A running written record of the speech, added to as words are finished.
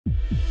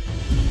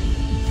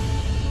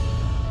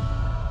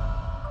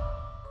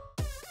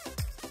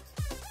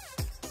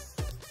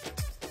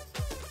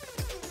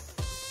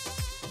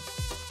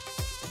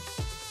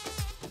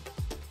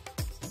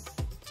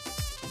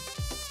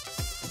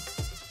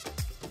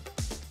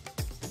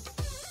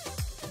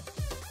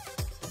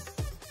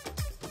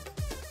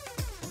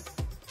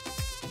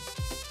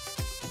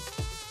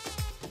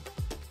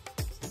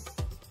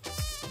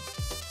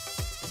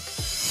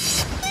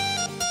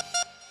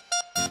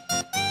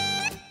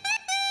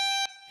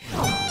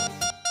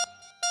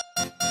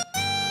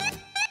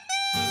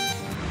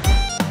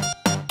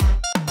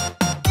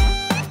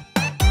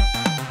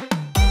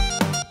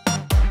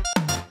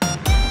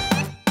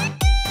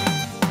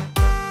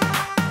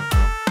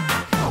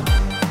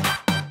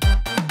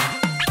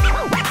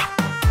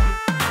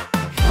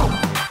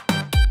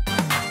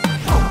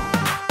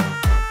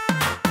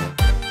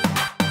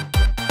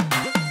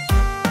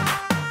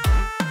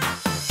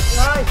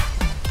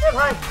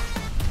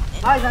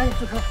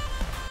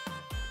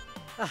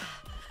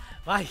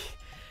ভাই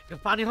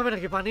পানি হবে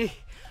নাকি? পানি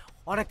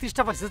অনেক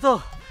তৃষ্ণা পাইছে তো,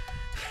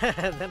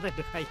 দেন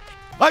একটু খাই।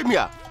 ভাই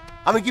মিয়া,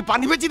 আমি কি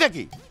পানি বেচি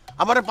নাকি?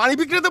 আমার পানি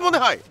বিক্রেতা মনে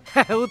হয়?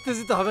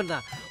 উত্তেজিত হবেন না,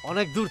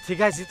 অনেক দূর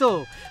থেকে আইছি তো,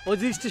 ওই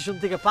যে স্টেশন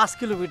থেকে 5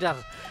 কিলোমিটার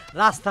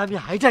রাস্তা আমি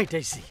হাইটা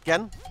হাইটাইছি।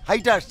 কেন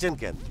হাইটা আসছেন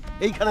কেন?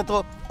 এইখানে তো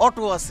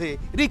অটো আছে,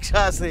 রিক্সা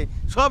আছে,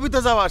 সবই তো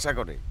যাওয়া আসা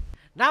করে।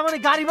 না মানে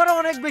গাড়ি ভাড়া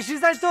অনেক বেশি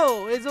যায় তো,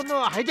 এই জন্য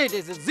হাইটা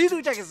হাইটাইছে। জি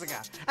 2টা গেছে গা।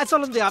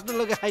 চলুন দিয়ে আপনার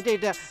লোকে হাইটা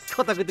হাইটা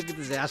কথা কইতে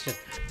কইতে যায়, আসেন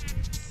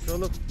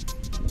চলো।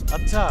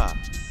 আচ্ছা,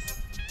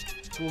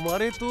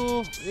 তোমারে তো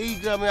এই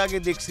গ্রামে আগে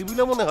দেখছি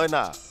বলে মনে হয়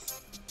না,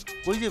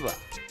 কই যাবা?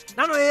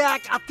 না না, এই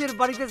এক আত্মীয়ের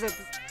বাড়িতে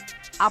যেতে।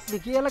 আপনি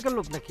কি এলাকার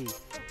লোক নাকি?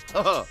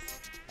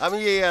 আমি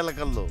এই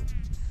এলাকার লোক।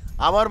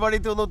 আমার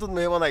বাড়িতেও নতুন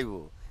মেহমান আইবো,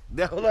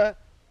 দেখো না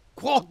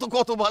কত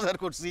কত বাজার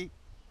করছি।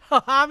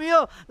 আমিও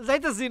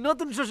যাইতেছি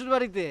নতুন শ্বশুর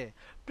বাড়িতে,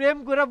 প্রেম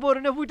করে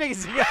বরুণে বুইটা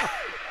গেছি।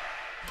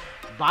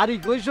 বাড়ি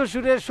কই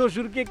শ্বশুরের,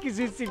 শ্বশুরকে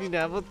কিছু চিনি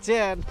না,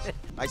 বুঝছেন?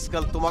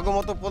 আজকাল তোমাকে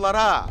মতো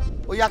পোলারা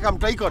ওই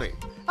আকামটাই করে।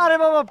 আরে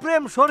বাবা,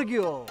 প্রেম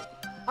স্বর্গীয়।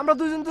 আমরা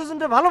দুজন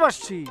দুজনকে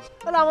ভালোবাসছি।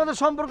 তাহলে আমাদের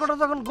সম্পর্কটা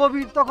যখন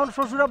গভীর, তখন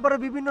শ্বশুর আব্বারে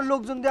বিভিন্ন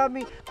লোকজন দিয়ে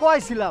আমি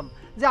কইছিলাম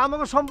যে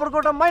আমাকে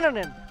সম্পর্কটা মাইনা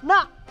নেন না,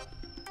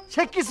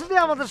 সে কিছুতেই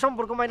আমাদের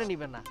সম্পর্ক মাইনা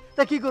নিবে না।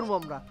 তা কি করবো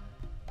আমরা?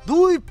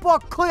 দুই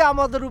পক্ষই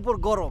আমাদের উপর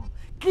গরম,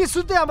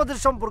 কিছুতে আমাদের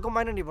সম্পর্ক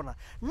মাইনা নিব না।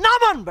 না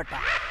মান বেটা,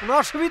 কোনো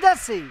অসুবিধা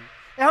আছে?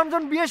 এখন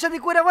যখন বিয়ে শাদী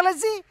করে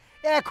ফেলাইছি,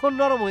 এখন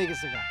নরম হয়ে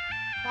গেছে গা।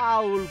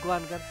 ফাউল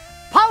কোয়ানকার,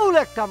 ফাউল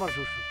একটা আমার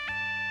শ্বশুর।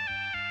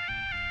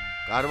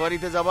 কার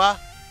বাড়িতে যাবা?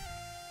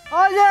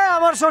 ওই যে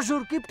আমার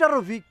শ্বশুর কিপটা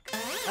রফিক।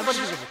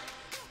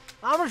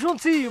 আমরা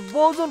শুনছি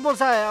বহুজন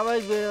বলছে,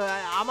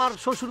 আমার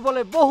শ্বশুর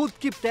বলে বহুত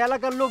কিপটা,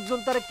 এলাকার লোকজন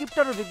তারা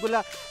কিপটা রফিক বলে।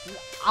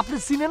 আপনি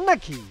চিনেন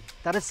নাকি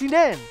তারা?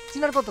 চিনেন?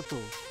 চিনার কথা তো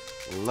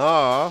না,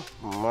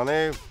 মানে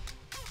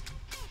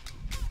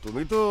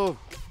তুমি তো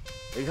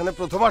এখানে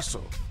প্রথম আসছো,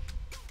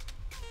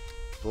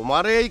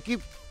 তোমার এই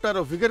কিপটা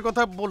রফিকের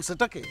কথা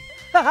বলছেটাকে?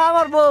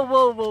 আমার বউ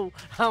বউ বউ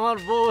আমার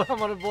বউ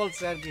আমার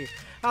বলছে আর কি।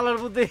 আল্লাহর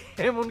মধ্যে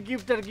এমন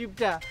কিপটার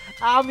কিপটা,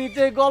 আমি তো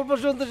এই গল্প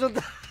শুনতে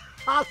শুনতে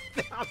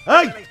হাসতে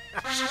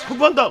খুব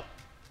বন্ধ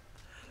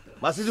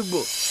মাসি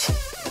যুগবো।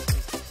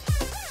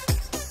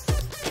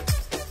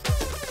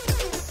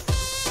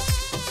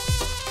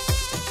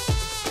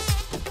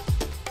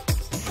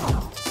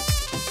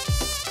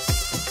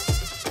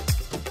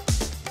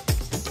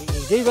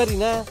 এই বাড়ি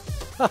না?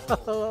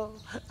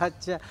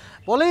 আচ্ছা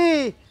পলি,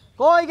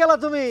 কই গেল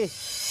তুমি?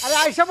 আরে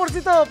আইসা পড়ছি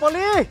তো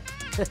পলি।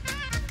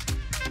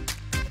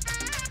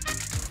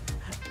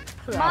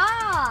 মা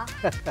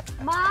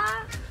মা,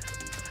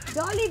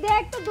 ডলি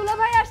দেখ তো, দুলা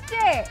ভাই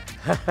আসছে।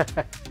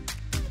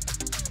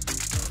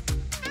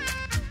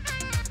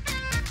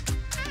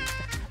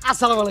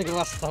 আসসালামু আলাইকুম।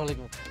 আসসালামু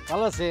আলাইকুম,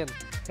 ভালো আছেন?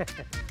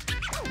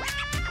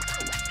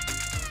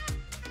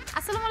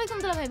 আসসালামু আলাইকুম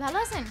দুলা ভাই, ভালো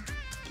আছেন?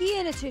 কি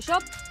এনেছে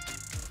সব?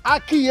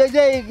 কি এই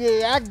যে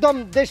একদম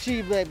দেশি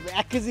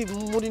 1 কেজি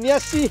মুড়ি নিয়ে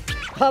আসছি,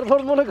 তারপর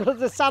মনে করো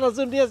যে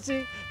চানাচুর নিয়ে আসছি,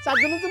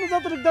 চারজনের জন্য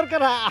যতটুকু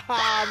দরকার,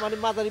 মানে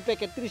মাঝারি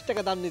প্যাকেট 30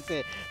 টাকা দাম নিচ্ছে।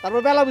 তারপর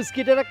বেলা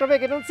বিস্কিটের একটা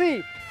প্যাকেট আনছি,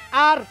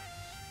 আর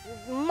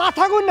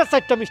মাথা গন্ডা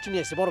 4টা মিষ্টি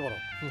নিয়ে আসছি, বড় বড়।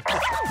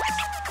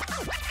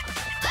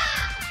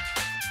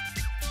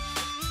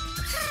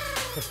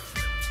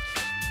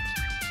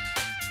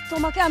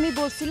 তোমাকে আমি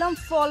বলছিলাম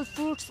ফল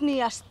ফ্রুটস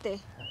নিয়ে আসতে,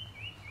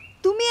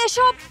 তুমি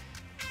এসব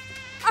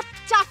আর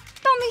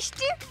 4টা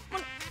মিষ্টি।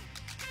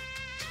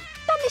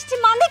 তা মিষ্টি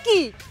মানে কি?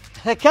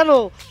 কেন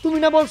তুমি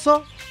না বলছো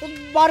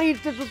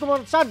বাড়িতে তো তোমার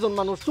 4 জন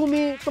মানুষ,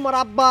 তুমি, তোমার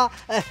আব্বা,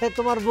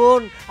 তোমার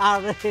বোন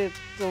আর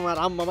তোমার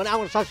আম্মা, মানে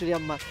আমার শাশুড়ি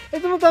আম্মা। এই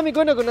জন্য তো আমি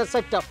গনে গনে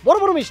 4টা বড়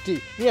বড় মিষ্টি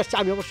নিয়ে আসছি।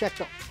 আমি অবশ্যই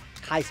একটা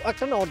খাইছি,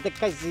 একটা না অর্ধেক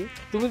খাইছি।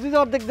 তুমি যদি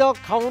অর্ধেক দাও,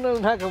 খাও না,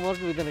 না খাবো,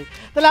 অসুবিধা নেই।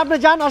 তাহলে আপনি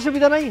যান,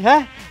 অসুবিধা নাই।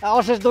 হ্যাঁ,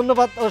 অশেষ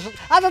ধন্যবাদ।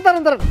 আচ্ছা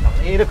দাঁড়ান দাঁড়ান,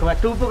 এরকম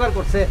একটা উপকার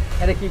করছে,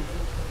 এটা কি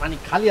মানে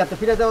খালি হাতে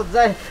ফিরে দেওয়া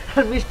যায়?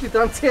 মিষ্টি তো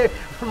আনছে,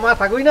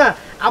 মাথা কই না,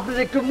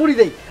 আপনার একটু মুড়ি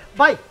দেই।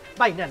 ভাই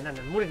ভাই, নেন নেন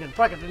মুড়ি নেন,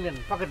 পকেটে নেন,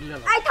 পকেটে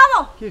নেন। এই থামো।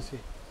 কি হইছে?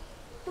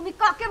 তুমি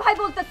কাকে ভাই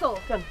বলতেছো?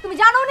 তুমি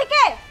জানো উনি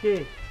কে? কে?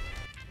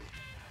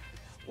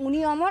 উনি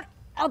আমার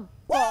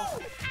আব্বা।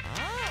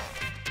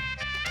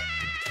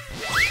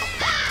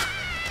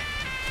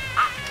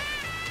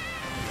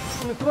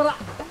 তুমি তোমার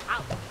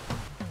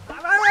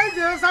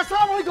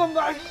আসসালামু আলাইকুম।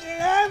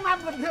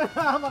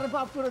 আমার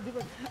মাফ করে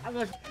দিবেন।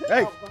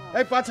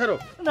 এই পা ছাড়ো।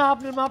 না,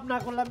 আপনি মাফ না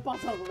করলে আমি পা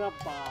ছাড়বো না।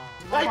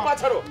 এই পা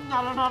ছাড়ো। না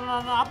না না না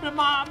না, আপনি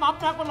মাফ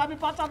না করলে আমি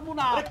পা ছাড়বো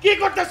না। কি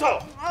করতেছো?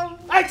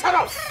 এই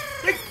ছাড়ো।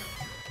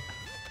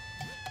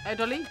 এই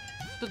ডলি,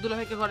 তো দুলা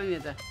ভাইকে ঘরে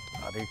নিয়ে যা।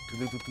 আরে একটু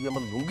তো তুই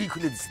আমার লুঙ্গি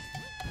খুলে দিছিলি।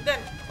 দেন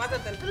বাজার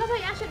দেন। দুলা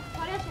ভাই আসেন,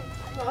 ঘরে আসেন।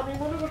 আমি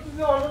মনে করছি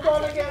যে অন্য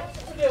অনেকে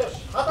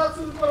সাদা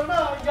চুল করে না,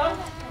 ইয়াং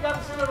ইয়াং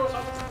ছেলেরও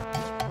সাদা।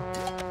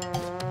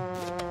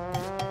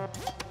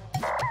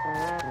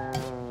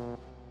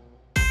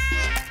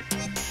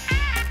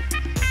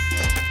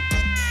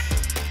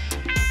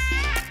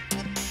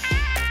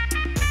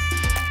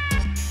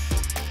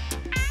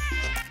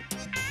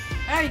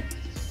 এই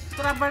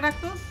তোর আব্বা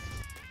ডাকতো।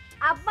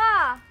 আব্বা,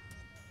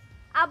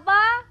 আব্বা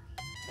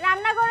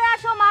রান্নাঘরে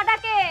আসো, মা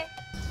ডাকে।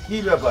 কি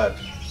ব্যাপার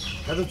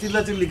এত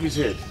চিল্লাচিল্লি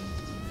কিসের?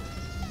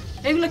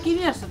 এগুলো কি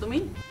নিয়ে আসছো তুমি?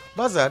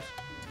 বাজার।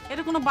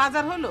 এটা কোনো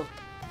বাজার হলো?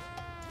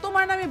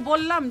 তোমার আমি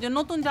বললাম যে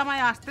নতুন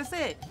জামাই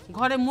আসতেছে,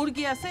 ঘরে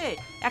মুরগি আছে,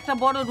 একটা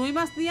বড় রুই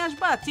মাছ নিয়ে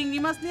আসবা, চিংড়ি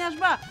মাছ নিয়ে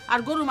আসবা আর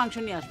গরুর মাংস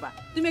নিয়ে আসবা।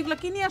 তুমি এগুলো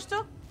কি নিয়ে আসছো?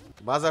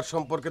 বাজার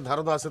সম্পর্কে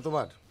ধারণা আছে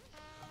তোমার?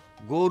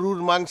 গরুর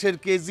মাংসের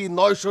কেজি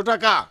 900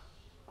 টাকা,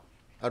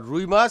 আর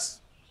রুই মাছ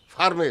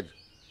ফার্মের,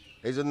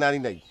 এই জন্য আনি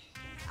নাই।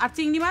 আর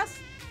চিংড়ি মাছ?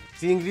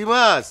 চিংড়ি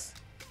মাছ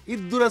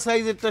ইদ্দুরা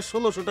সাইজেরটা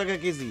 1600 টাকা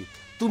কেজি,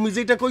 তুমি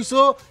যেটা কইছো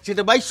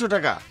সেটা 2200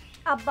 টাকা।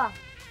 আব্বা,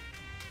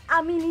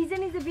 আমি নিজে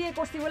নিজে বিয়ে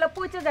করছি বলে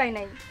পচে যায়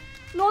নাই।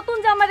 নতুন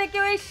জামারে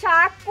কেউ এই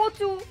শাক,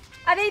 কচু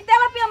আর এই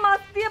তেলাপিয়া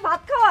মাছ দিয়ে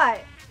ভাত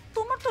খাওয়ায়?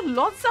 তোমার তো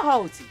লজ্জা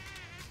হওয়া উচিত।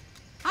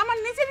 আমার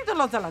নিজেরই তো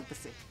লজ্জা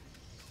লাগতেছে।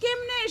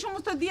 কেমনে এই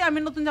সমস্ত দিয়ে আমি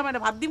নতুন জামাইরে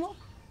ভাত দিব?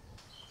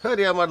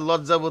 আরে আমার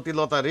লজ্জাবতী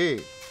লতা রে,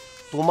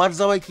 তোমার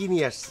জামাই কি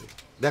নিয়ে আসছে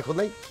দেখো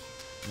নাই?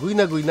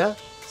 গুইনা গুইনা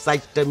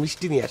 4টা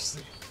মিষ্টি নিয়ে আসছে,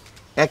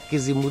 1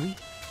 কেজি মুড়ি,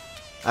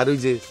 আর ওই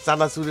যে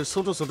চানাচুরের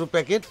ছোট ছোট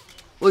প্যাকেট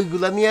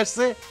ওইগুলা নিয়ে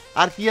আসছে,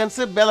 আর কি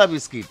আনছে? বেলা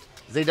বিস্কিট,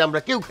 যেটা আমরা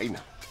কেউ খাই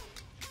না।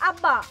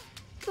 আব্বা,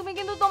 তুমি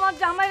কিন্তু তোমার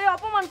জামাইরে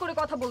অপমান করে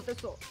কথা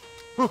বলতেছো।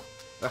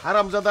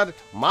 হারামজাদার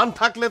মান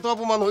থাকলে তো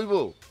অপমান হইব,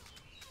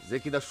 যে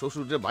কিনা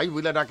শ্বশুরে ভাই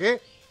বইলা ডাকে।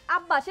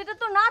 আব্বা, সেটা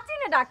তো না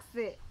চিনে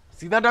ডাকছে।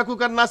 চিনা ডাকুক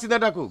আর না চিনা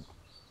ডাকুক,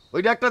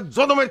 ওইটা একটা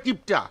জনমের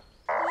কিপটা।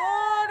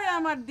 ওরে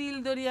আমার দিল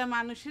দরিয়া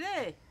মানুষ রে,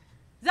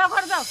 যাও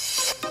ঘর যাও।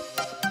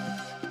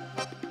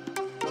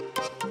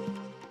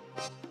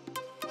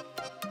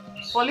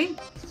 পলি,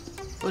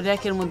 ওই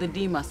র্যাকের মধ্যে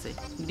ডিম আছে,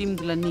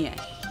 ডিমগুলো নিয়ে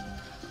আয়।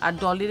 আর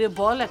ডলিরে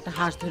বল একটা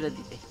হাঁস ধরে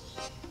দিতে।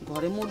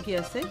 ঘরে মুরগি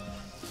আছে,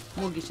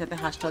 মুরগির সাথে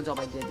হাঁসটাও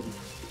জবাই দিয়ে দিবি।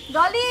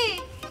 ডলি,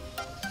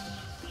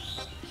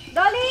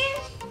 ডলি,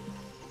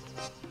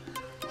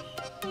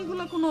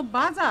 এগুলো কোনো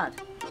বাজার?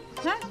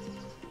 হ্যাঁ,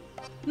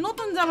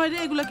 নতুন জামাইরে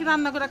এগুলো কি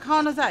রান্না করে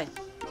খাওয়ানো যায়?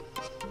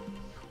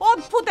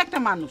 অদ্ভুত একটা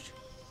মানুষ,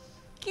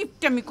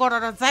 কিপটামি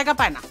করার আর জায়গা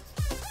পায় না।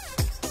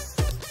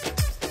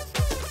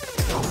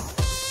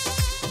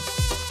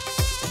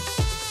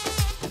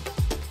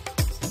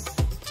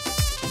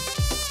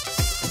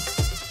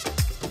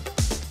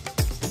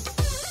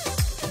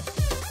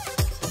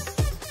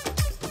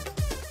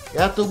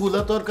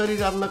 এতগুলা তরকারি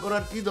রান্না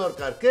করার কি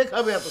দরকার? কে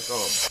খাবে এত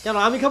সব? কেন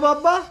আমি খাবো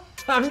আব্বা?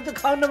 আমি তো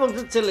খাওয়ার না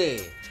বংশের ছেলে,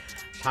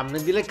 সামনে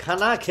দিলে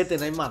খানা, খেতে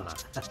নাই মানা।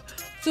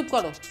 চুপ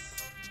করো,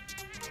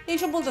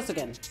 এইসব বলতেছো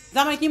কেন?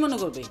 জামাই কি মনে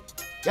করবে?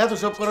 এত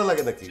সব করা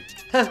লাগে নাকি?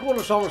 হ্যাঁ,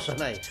 কোনো সমস্যা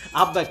নাই,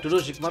 আব্বা একটু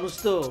রসিক মানুষ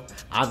তো,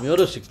 আমিও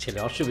রসিক ছেলে,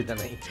 অসুবিধা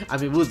নাই,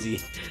 আমি বুঝি।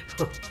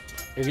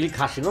 এগুলি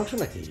খাসির মাংস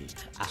নাকি?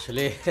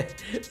 আসলে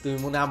তুমি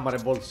মনে আম্মারে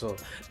বলছো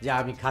যে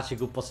আমি খাসি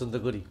খুব পছন্দ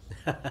করি,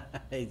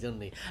 এই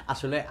জন্যই।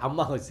 আসলে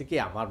আম্মা হয়েছে কি,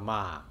 আমার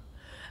মা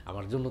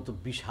আমার জন্য তো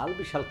বিশাল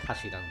বিশাল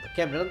খাসি রান্না।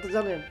 কেমন রান্না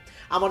জানেন?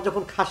 আমার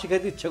যখন খাসি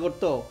খাইতে ইচ্ছে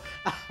করতো,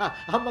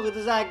 আম্মাকে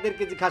তো যা 1-1.5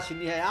 কেজি খাসি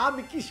নিয়ে আয়।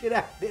 আমি কিসের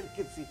 1-1.5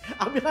 কেজি?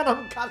 আমি আরাম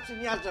খাসি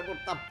নিয়ে আশা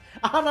করতাম,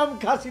 আরাম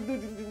খাসি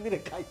 2-3 দিনে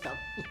খাইতাম।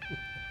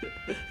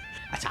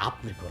 আচ্ছা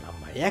আপনি কোন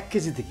আম্মা 1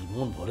 কেজিতে কি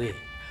মন ভরে?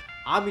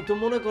 আমি তো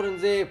মনে করেন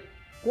যে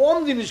কম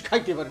জিনিস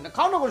খাইতে পারি না,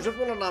 খাওয়ানো বসে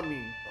পড়লো না আমি।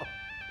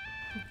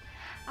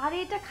 আরে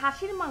এটা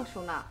খাসির মাংস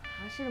না,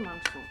 হাঁসের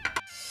মাংস।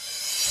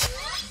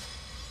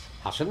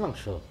 হাঁসের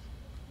মাংস?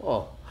 ও,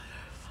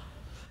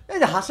 এই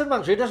যে হাঁসের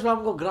মাংস, এটা আসলে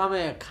আমাকে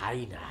গ্রামে খাই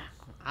না।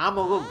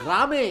 আমাকে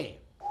গ্রামে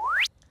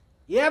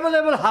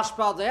অ্যাভেলেবেল হাঁস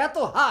পাওয়া যায়, এত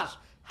হাঁস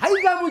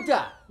হাইগা মুইটা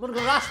মনে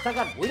করো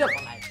রাস্তাঘাট বইরা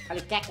ফেলায়,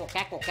 খালি ক্যাকো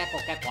ক্যাকো ক্যাকো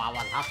ক্যাকো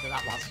আওয়াজ, হাঁসের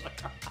আওয়াজ,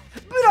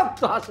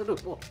 বিরক্ত হাঁসের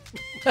উপর,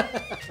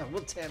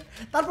 বুঝছেন?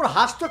 তারপর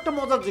হাঁস তো একটা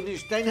মজার জিনিস,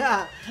 তাই না?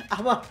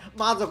 আমার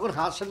মা যখন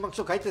হাঁসের মাংস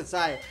খাইতে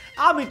চায়,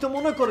 আমি তো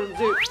মনে করেন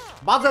যে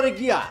বাজারে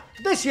গিয়া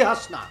দেশি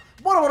হাঁস না,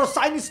 বড় বড়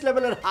চাইনিজ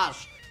লেভেলের হাঁস,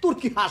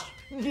 তুর্কি হাঁস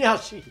নিয়ে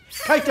আসি,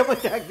 খাইতে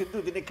পাইতে 1-2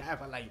 দিনে খায়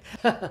ফেলাই।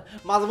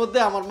 মাঝে মধ্যে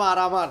আমার মা আর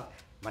আমার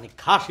মানে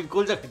খাসির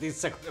কলজা খেতে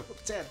ইচ্ছা করে,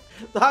 বুঝছেন?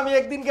 তো আমি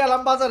একদিন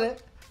গেলাম বাজারে,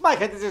 মা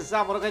খাইতে চাইছে,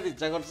 আমারও খাইতে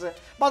ইচ্ছা করছে,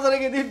 বাজারে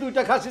গিয়ে দিন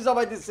 2টা খাসি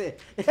জবাই দিচ্ছে,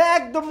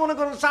 একদম মনে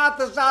করুন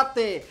সাথে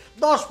সাথে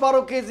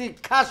 10-12 কেজি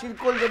খাসির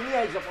কলজা নিয়ে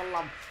আইসা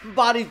পড়লাম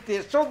বাড়িতে,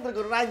 সুন্দর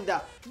করে রাইন্দা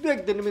 2-1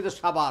 দিনের মধ্যে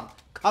সাবার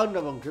খাওয়ান না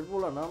বংশের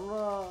বলা না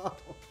আমরা।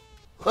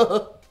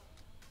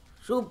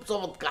 খুব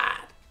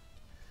চমৎকার।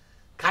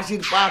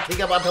 খাসির পা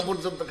থেকে মাথা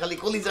পর্যন্ত খালি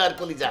কলিজা আর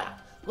কলিজা,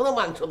 কোনো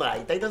মাংস নাই,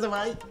 তাই তো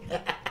ভাই?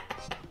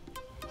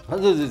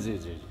 জি জি জি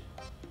জি,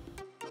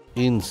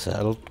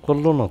 ইনসাল্ট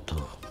করলো না তো?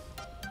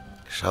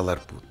 শালার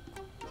পুত,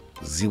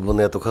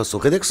 জীবনে এত খাওয়া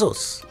চোখে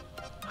দেখছোস?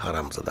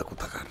 হারামজাদা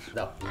কোথাকার।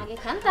 আগে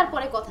খান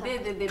তারপরে কথা। দে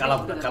দে দে।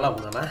 কালাম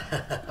না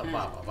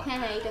বাহ বাহ। হ্যাঁ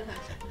হ্যাঁ এটা খান।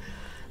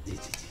 জি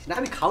জি জি, না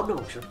আমি খাওয়ান না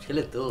বংশের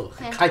ছেলে তো,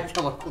 খাইতে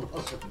আমার কোনো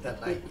অসুবিধা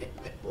নাই।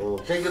 ও,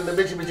 সেই জন্য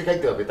বেশি বেশি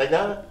খাইতে হবে, তাই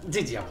না?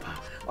 জি জি আব্বা,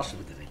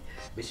 অসুবিধা নেই,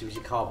 বেশি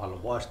বেশি খাওয়া ভালো,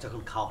 বয়স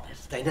তখন খাওয়ানোর,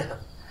 তাই না?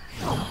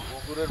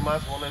 পুকুরের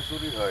মাছ মনে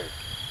চুরি হয়,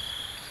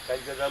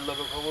 কালকে যার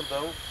লোকে খবর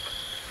দাও,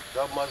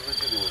 সব মাছ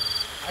বেঁচে দিব।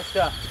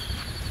 আচ্ছা,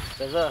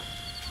 চাচা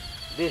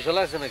দেশ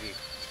হলে আছে নাকি?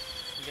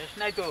 গ্যাস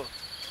নাই তো।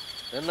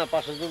 দেন না,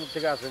 500 জন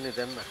থেকে আসেনি,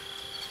 দেন না।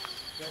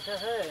 গ্যাস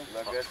আছে?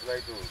 না গ্যাস নাই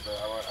তো,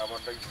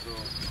 আমারটাই তো।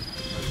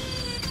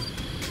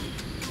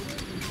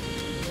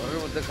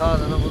 মধ্যে খাওয়া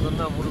দাওয়া বোঝেন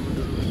না, মুরগি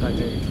টুরগি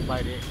থাকে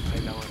বাইরে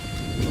খাইলাম আর কি।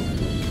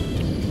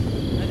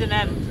 এই যে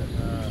নেন।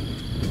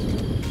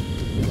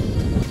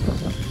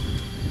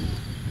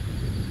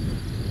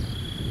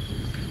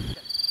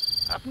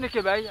 আপনি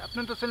কে ভাই? আপনি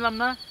তো চিনলাম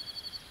না।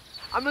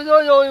 আমি তো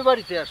ওই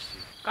বাড়িতে আসছি।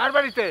 কার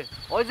বাড়িতে?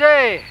 ওই যে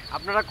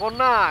আপনারা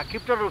কন্যা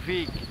কিপ্টা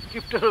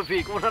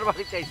রফিক ওনার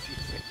বাড়িতে আইছি।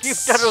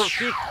 কিপ্টা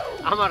রফিক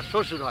আমার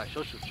শ্বশুর হয়,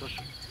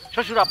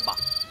 শ্বশুর আব্বা।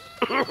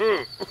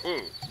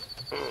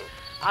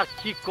 আর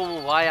কি কমু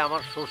ভাই,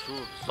 আমার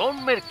শ্বশুর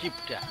জন্মের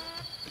কিপ্টা,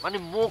 মানে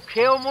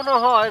মুখেও মনে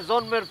হয়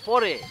জন্মের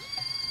পরে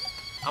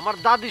আমার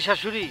দাদি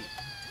শাশুড়ি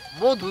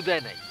মধু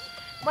দেয় নাই,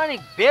 মানে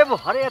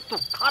ব্যবহারে এত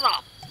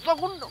খারাপ,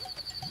 জঘন্য।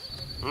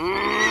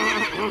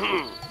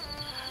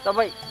 তা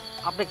ভাই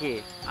আপনি কি?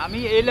 আমি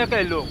এই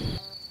এলাকায় লোক।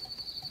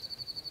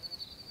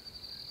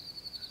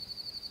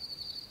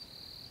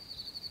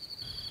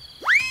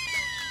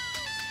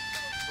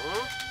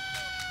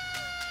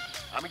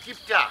 আমি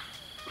কিপটা।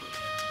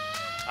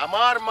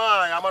 আমার মা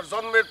আমার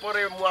জন্মের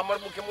পরে আমার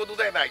মুখে মধু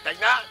দেয় নাই, তাই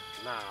না?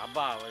 না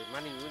আব্বা, ওই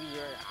মানে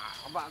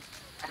আব্বা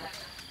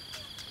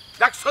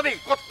দেখছো নি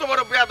কত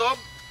বড় বেয়াদব?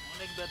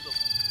 অনেক বেদম।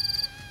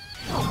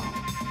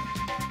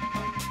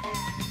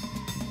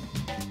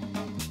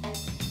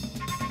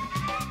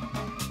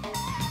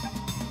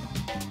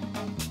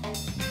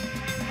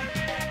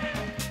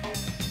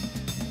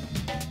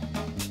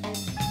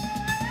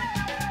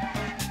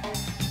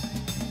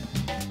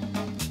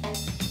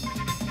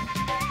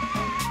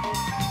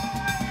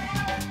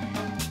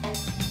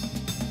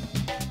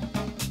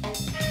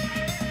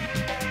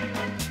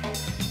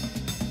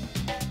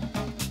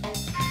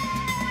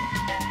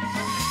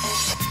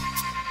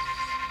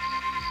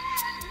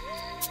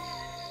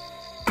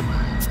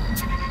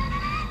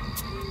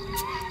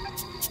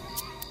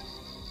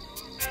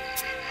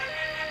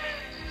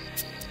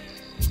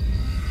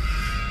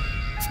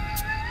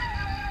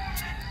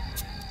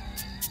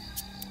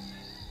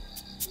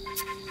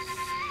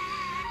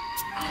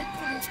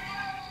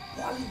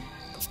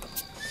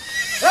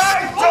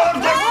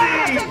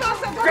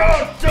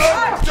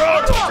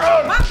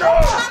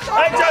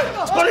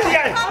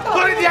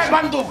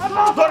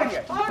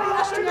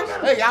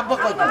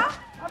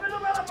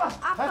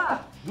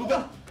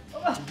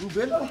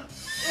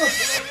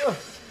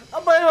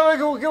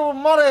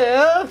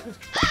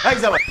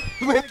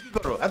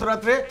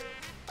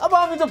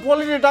 আমি তো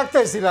পলিনে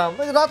ডাকতেছিলাম,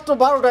 রাত্র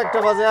 12টা 1টা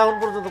বাজে, এখন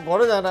পর্যন্ত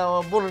ঘরে যায় না,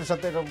 আমার বোনের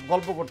সাথে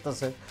গল্প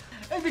করতেছে।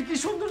 এই যে কি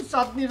সুন্দর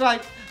চাঁদনি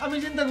রাত, আমি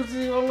চিন্তা করছি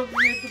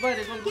একটু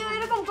বাইরে গল্প। কেউ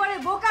এরকম করে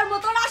বোকার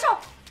মতন? আসো,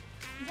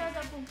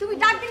 তুমি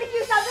ডাক দিলে কি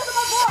চাইছো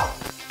তোমার বউ?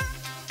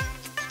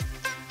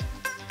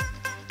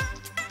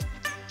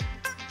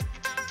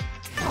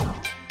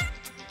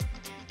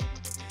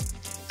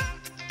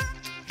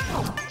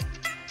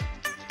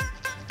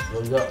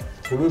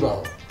 খুবই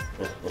ভালো।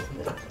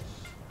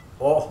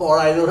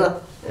 ওরাইলো না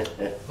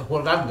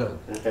ওর ডাক দেন।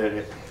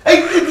 এই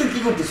কি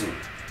করতেছো?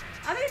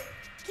 আরে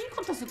কি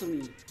করতেছো তুমি?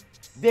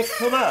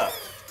 দেখছো না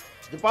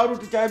যে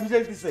পাউরুটি চায়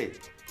ভিজাইতেছে?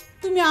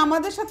 তুমি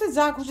আমাদের সাথে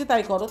যা খুশি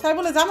তাই করো, তাই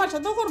বলে জামার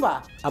সাথেও করবা?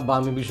 আব্বা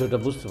আমি বিষয়টা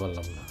বুঝতে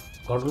পারলাম না,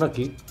 ঘটনা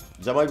কি?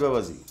 জামাই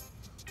বাবাজি,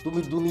 তুমি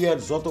দুনিয়ার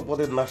যত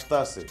পদের নাস্তা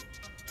আছে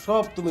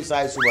সব তুমি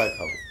চায় সুবায়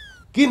খাও,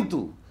 কিন্তু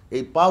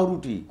এই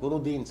পাউরুটি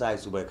কোনোদিন চায়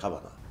সুবায় খাবা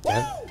না।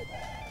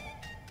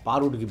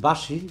 পাউরুটি কি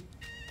বাসি?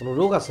 কোনো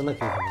রোগ আছে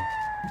নাকি এখানে?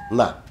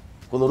 না,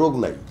 কোনো রোগ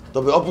নাই,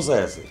 তবে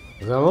অপচয় আছে।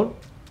 যেমন?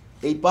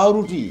 এই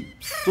পাউরুটি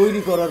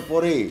তৈরি করার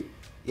পরে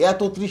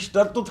এত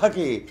তৃষ্ণার্ত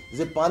থাকে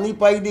যে পানি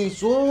পাই দিয়ে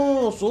সো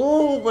সো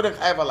করে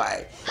খায়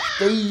ফেলায়।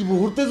 তো এই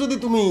মুহূর্তে যদি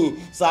তুমি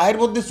চায়ের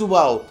মধ্যে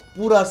চুবাও,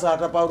 পুরা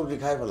চাটা পাউরুটি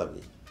খায় ফেলাবে।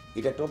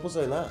 এটা একটা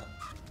অপচয় না?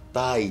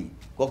 তাই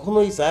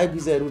কখনোই চায়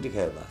ভিজায় রুটি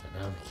খায় না।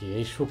 আমি কি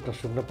এই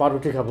শুকনা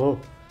পাউরুটি খাবো?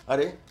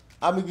 আরে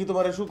আমি কি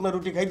তোমার শুকনা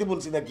রুটি খাইতে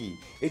বলছি নাকি?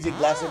 এই যে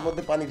গ্লাসের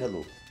মধ্যে পানি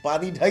ঢালো,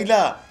 পানি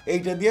ঢাইলা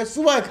এইটা দিয়ে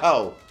চুবায়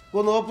খাও,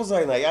 কোনো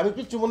অপচয় নাই, আমি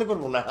কিচ্ছু মনে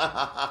করবো না।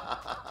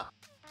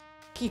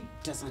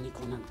 কিপটা জানি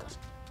কোনানকার,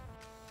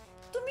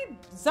 তুমি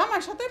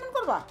জামার সাথে এমন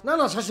করবা? না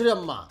না শাশুড়ি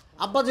আম্মা,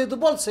 আব্বা যেহেতু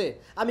বলছে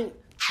আমি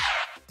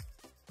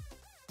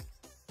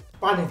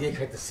পানি দিয়ে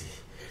খাইতেছি,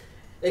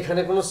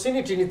 এখানে কোনো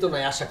চিনি টিনি তো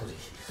নাই আশা করি।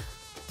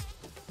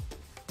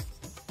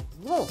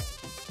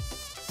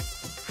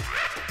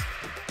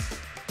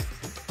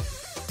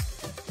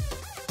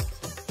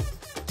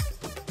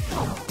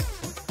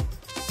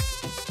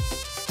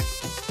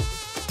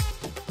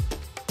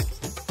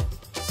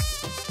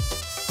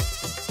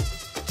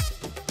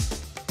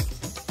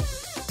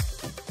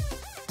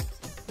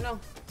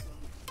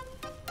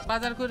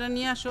 বাজার করে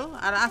নিয়ে আসো,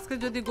 আর আজকে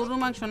যদি গরুর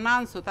মাংস না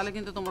আনছো তাহলে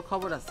কিন্তু তোমার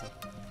খবর আছে।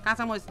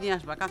 কাঁচামরিচ নিয়ে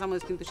আসবা,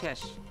 কাঁচামরিচ কিন্তু শেষ।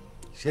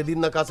 সেদিন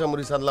না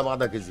কাঁচামরিচ আনলাম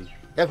আধা কেজি,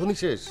 এখনই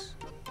শেষ।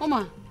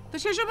 ওমা, তো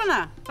শেষ হবে না?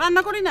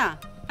 রান্না করি না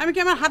আমি, কি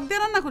আমার হাত দিয়ে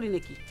রান্না করি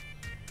নাকি?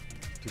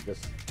 ঠিক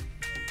আছে।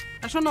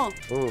 আর শোনো,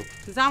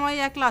 জামাই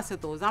একলা আছে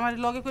তো, জামাই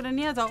লগে করে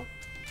নিয়ে যাও।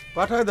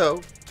 পাঠায় দাও,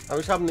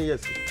 আমি সামনেই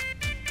আছি।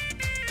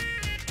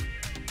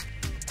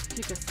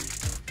 ঠিক আছে।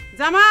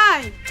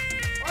 জামাই,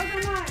 ও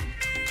জামাই,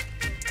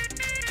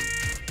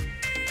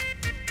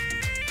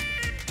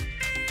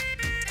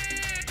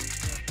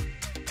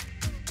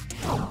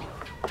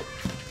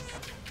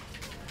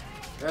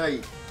 এই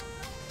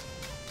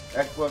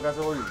এক পোয়া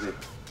কাঁচামরিচ দে।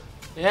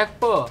 এক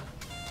পো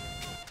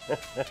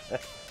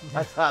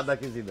আচ্ছা আধা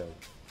কেজি দাও।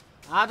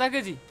 আধা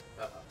কেজি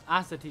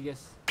আচ্ছা ঠিক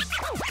আছে।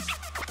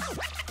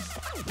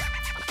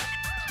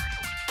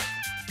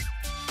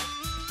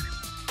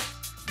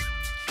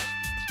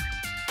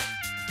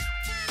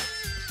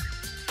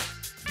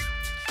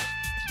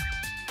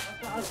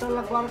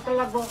 আরেকটা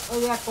লাগবো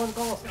ওই এক ফোন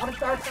কম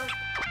আরেকটা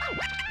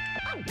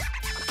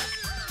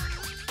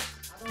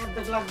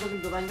অর্ধেক লাগবে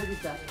কিন্তু বাইন্দা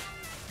দিতে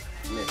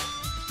নে।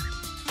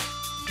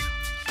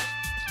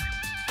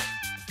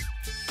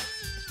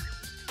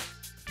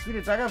 কি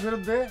রে টাকা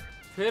ফেরত দে।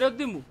 ফেরত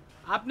দিমু?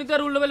 আপনি তো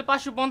আর উল্টো বেলে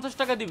 550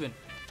 টাকা দিবেন।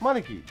 মানে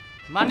কি?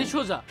 মানে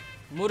সোজা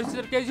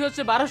মরিচের কেজি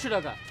হচ্ছে 1200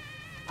 টাকা,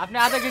 আপনি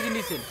আধা কেজি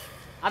নিছেন,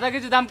 আধা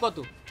কেজি দাম কত?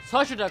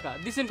 600 টাকা।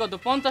 দিছেন কত?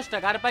 50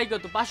 টাকা। আর পাই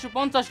কত?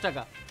 550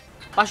 টাকা।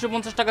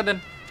 550 টাকা দেন।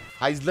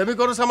 ফাইজলামি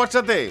করছ আমার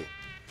সাথে?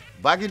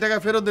 বাকি টাকা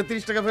ফেরত দে,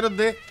 30 টাকা ফেরত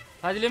দে।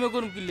 ফাজলেমে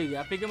করুম কি লেগে?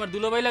 আপনি কি আমার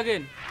দুলোভাই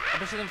লাগেন?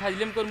 আপনার সাথে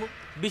ফাজলেম করবো?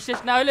 বিশ্বাস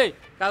না হলে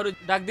কারো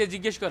ডাক দিয়ে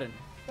জিজ্ঞেস করেন।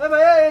 এই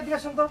ভাই এদিকে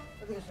আসুন তো,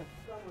 এদিকে আসুন।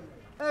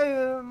 এই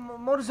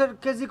মরিচের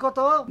কেজি কত?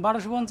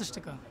 1250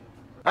 টাকা।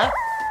 হ্যাঁ?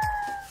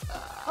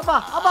 আব্বা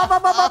আব্বা আব্বা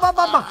আব্বা আব্বা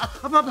আব্বা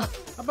আব্বা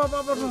আব্বা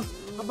আব্বা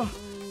আব্বা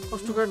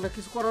কষ্ট করেন না,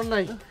 কিছু করার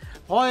নাই।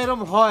 হয়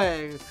এরম হয়,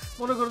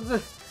 মনে করুন যে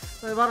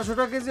 1200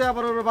 টাকা কেজি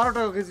আবার 12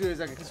 টাকা কেজি হয়ে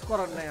যায়, কিছু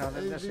করার নাই।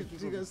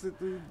 ঠিক আছে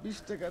তুই 20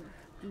 টাকা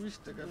 20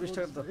 টাকা 20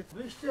 টাকা দাও।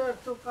 20 টাকা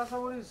তো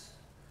কাঁচামরিচ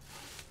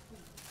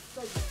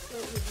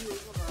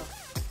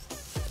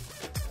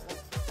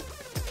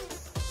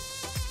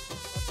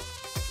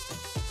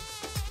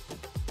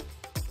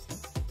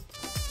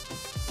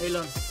এই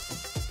লন।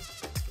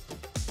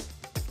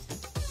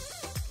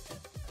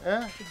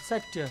 হ্যাঁ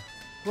 60 টাকা।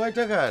 কয়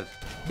টাকার?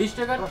 20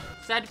 টাকার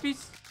 4 পিস।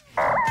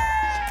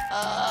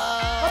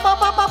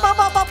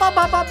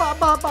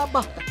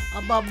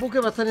 আব্বা বুকে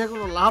ব্যথা নিয়ে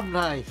কোনো লাভ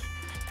নাই,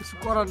 কিছু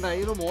করার নাই।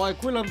 এরকম হয়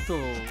কইলাম তো।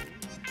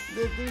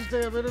 দে 30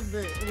 টাকা ফেরত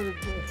দে।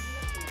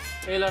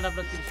 এই লন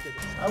আপনার 30 টাকা।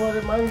 আমার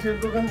মাংসের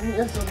দোকান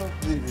নিয়ে চলো।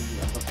 জি জি জি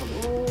আপা চলো।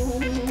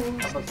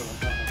 আপা চলো।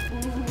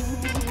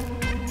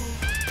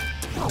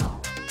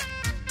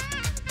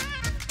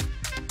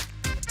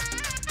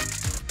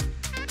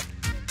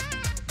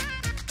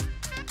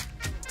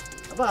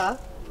 আব্বা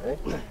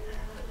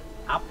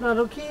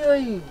আপনারও কি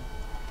ওই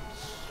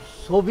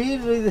ছবির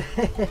ওই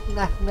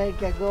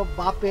নায়িকা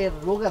বাপের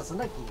রোগ আছে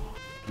নাকি?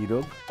 কি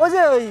রোগ? ওই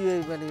যে ওই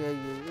মানে ওই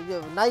যে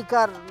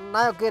নায়িকার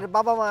নায়কের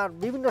বাবা মার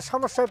বিভিন্ন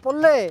সমস্যায়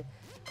পড়লে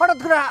হঠাৎ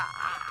করে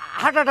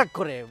হার্ট অ্যাটাক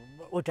করে,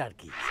 ওইটা আর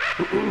কি।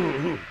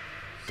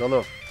 চলো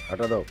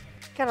হাঁটা দাও।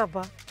 কেন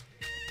আব্বা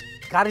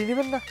গাড়ি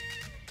নেবেন না?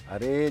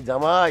 আরে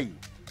জামাই,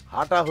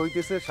 হাঁটা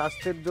হইতেছে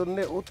স্বাস্থ্যের জন্য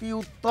অতি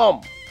উত্তম।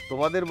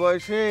 তোমাদের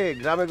বয়সে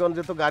গ্রামে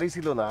গঞ্জে তো গাড়ি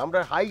ছিল না, আমরা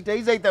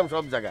হাইটাই যাইতাম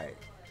সব জায়গায়।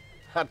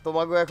 আর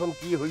তোমাকে এখন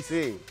কি হইছে,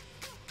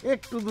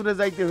 একটু দূরে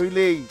যাইতে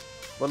হইলেই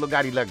বলো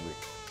গাড়ি লাগবে।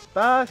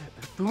 তা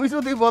তুমি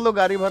যদি বলো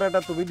গাড়ি ভাড়াটা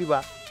তুমি দিবা,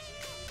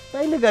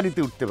 তাইলে গাড়িতে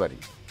উঠতে পারি।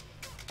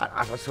 আর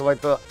আসার সময়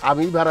তো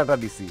আমি ভাড়াটা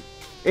দিছি,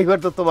 এইবার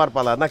তো তোমার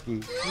পালা নাকি?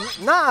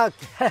 না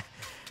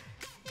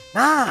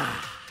না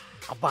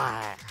আব্বা,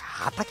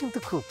 হাঁটা কিন্তু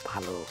খুব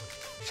ভালো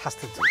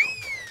স্বাস্থ্যের জন্য।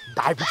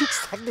 ডায়াবেটিস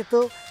থাকলে তো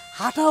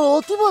হাঁটা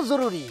অতীব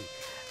জরুরি।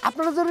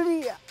 আপনারও জরুরি,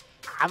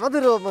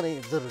 আমাদেরও মানে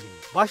জরুরি।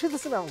 বয়স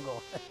হইতেছে না আমাকে।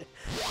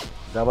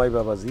 জামাই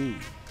বাবাজি,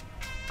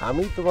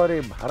 আমি তোমারে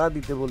ভাড়া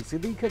দিতে বলছি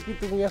দেখা কি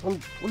তুমি এখন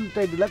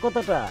উল্টাই দিলা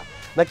কথাটা,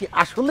 নাকি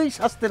আসলেই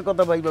স্বাস্থ্যের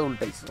কথা ভাইবা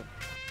উল্টাইছো?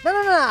 না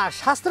না না,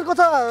 স্বাস্থ্যের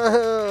কথা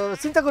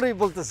চিন্তা করেই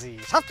বলতেছি।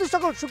 স্বাস্থ্য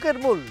সকল সুখের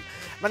মূল।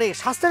 মানে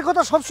স্বাস্থ্যের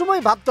কথা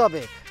সবসময় ভাবতে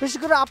হবে, বেশি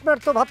করে আপনার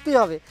তো ভাবতেই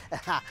হবে।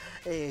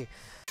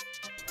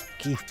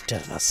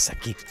 কিপটার বাচ্চা,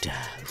 কিপটা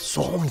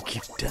জম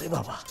কিপটা রে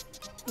বাবা,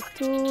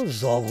 একটু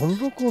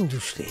জঘন্য কোন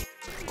জুস রে,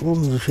 কোন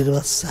জুসের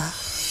বাচ্চা।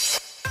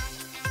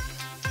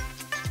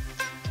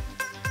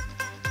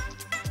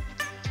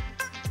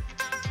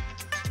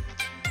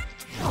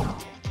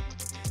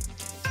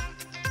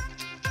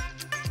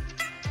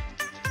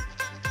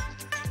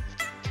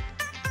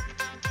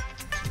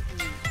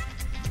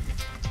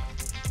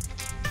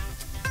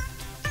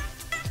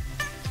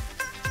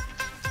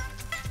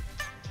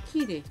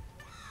 কি রে,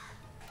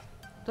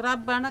 তোর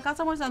আব্বা না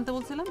কাঁচামরিচ আনতে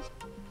বলছিলাম?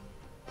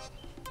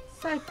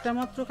 4টা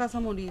মাত্র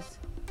কাঁচামরিচ,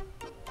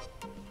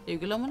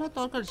 এগুলো মনে হয়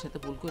তরকারির সাথে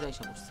ভুল করে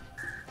এসে পড়ছে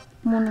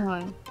মনে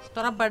হয়।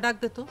 তোর আব্বা ডাক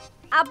দে তো।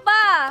 আব্বা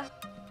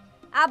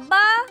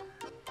আব্বা,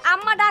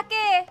 আম্মা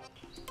ডাকে।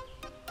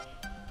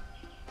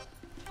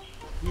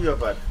 কি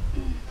ব্যাপার?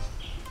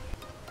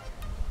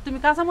 তুমি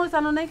কাঁচামরিচ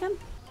আনো নাই কেন?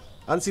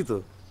 আনছি তো,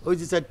 ওই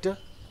যে 4টা।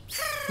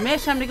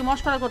 মেয়ের সামনে কি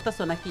মশকরা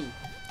করতেছো নাকি?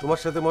 তোমার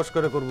সাথে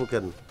মস্করা করবো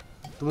কেন?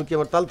 তুমি কি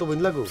আমার তালতো বোন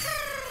লাগো?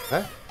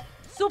 হ্যাঁ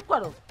চুপ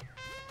করো,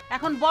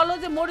 এখন বলো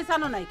যে মরিচ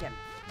আনো নাই কেন?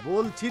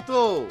 বলছি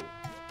তো,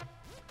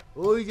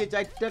 ওই যে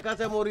 4টা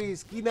কাঁচা মরিচ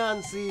কিনা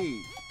আনছি,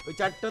 ওই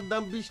 4টার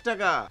দাম 20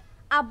 টাকা।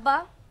 আব্বা,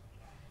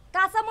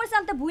 কাঁচামরিচ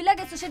আনতে ভুইলা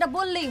গেছো সেটা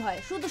বললেই হয়,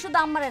 শুধু শুধু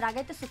আম্মারে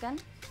রাগাইতেছো কেন?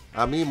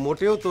 আমি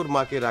মোটেও তোর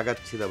মাকে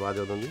রাগাচ্ছি না মা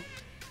জননী।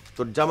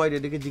 তোর জামাই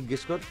রেডেকে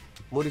জিজ্ঞেস কর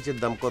মরিচের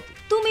দাম কত?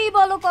 তুমিই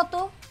বলো কত?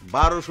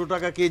 1200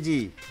 টাকা কেজি।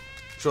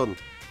 শোন,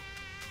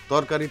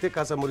 তরকারিতে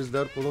কাঁচা মরিচ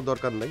দেওয়ার কোনো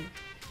দরকার নাই।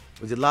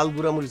 ওই যে লাল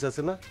গুঁড়া মরিচ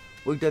আছে না,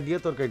 ওইটা দিয়ে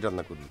তরকারি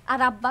রান্না করবি। আর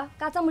আব্বা,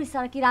 কাঁচামরিচ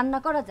ছাড়া কি রান্না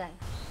করা যায়?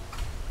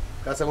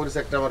 কাঁচা মরিচ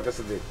একটা আমার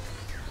কাছে দে,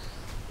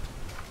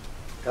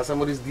 কাঁচা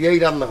মরিচ দিয়েই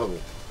রান্না হবে।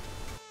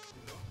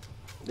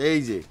 এই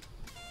যে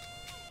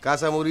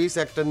কাঁচা মরিচ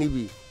একটা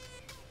নিবি,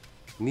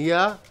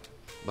 নিয়া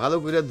ভালো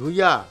করে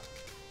ধুইয়া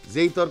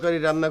যেই তরকারি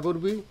রান্না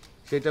করবি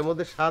সেটার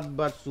মধ্যে 7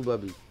 বার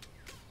চুবাবি।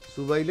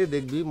 চুবাইলে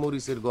দেখবি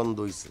মরিচের গন্ধ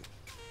হইছে।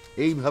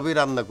 এইভাবে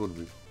রান্না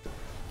করবি।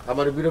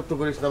 আমার বিরক্ত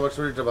করিস না, আমার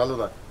শরীরটা ভালো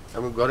না,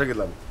 আমি ঘরে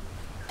গেলাম।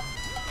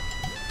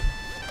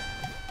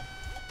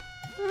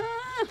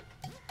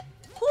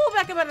 খুব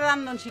একেবারে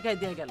রান্না শিখাই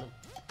দিয়ে গেল।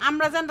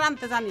 আমরা যেন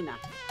রাঁধতে জানি না।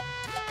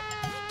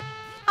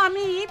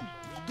 আমি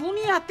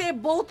দুনিয়াতে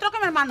বহুত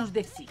রকমের মানুষ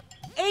দেখছি,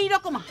 এই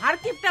রকম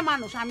হারকিপটা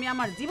মানুষ আমি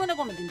আমার জীবনে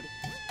কোনোদিন দেখি।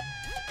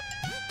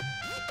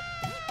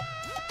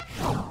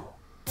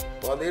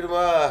 বলির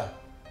মা,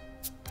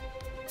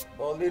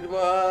 বলির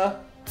মা,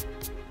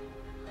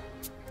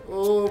 ও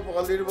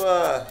বলির মা,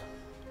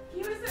 কি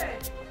হয়েছে?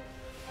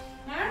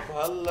 হ্যাঁ,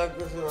 ভাল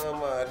লাগতেছে না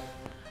আমার।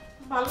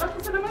 ভালো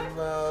লাগতেছে না মানে?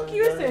 না, কি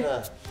হয়েছে? জানি না।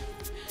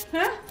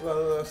 হ্যাঁ,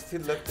 ভালো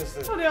অস্থির লাগতেছে।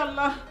 ওরে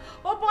আল্লাহ।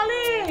 ও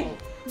পলি,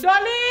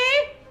 ডলি,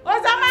 ও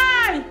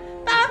জামাই,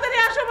 তাড়াতাড়ি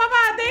আসো বাবা,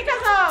 দেখে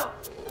যাও।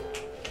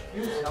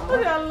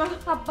 ওরে আল্লাহ,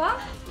 আব্বা,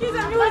 কি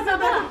জানি হয়েছে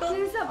দেখো তো।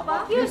 প্লিজ আব্বা।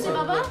 কি হয়েছে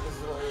বাবা?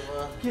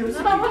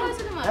 বাবা, কি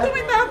হয়েছে তোমার?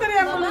 তুমি তাড়াতাড়ি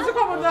অ্যাম্বুলেন্সে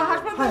খবর দাও,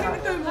 হাসপাতালে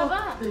নিতে হইব।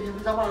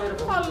 বাবা,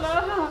 আল্লাহ,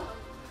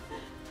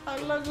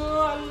 আল্লাহ গো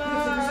আল্লাহ,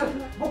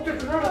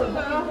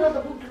 আল্লাহ,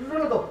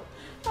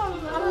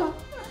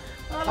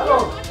 আল্লাহ।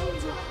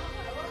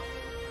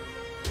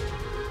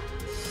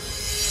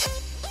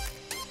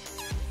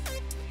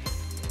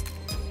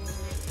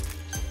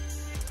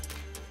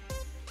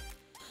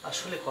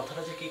 আসলে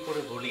কথাটা যে কি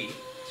করে বলি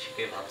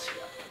সেটাই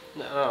ভাবছিলাম।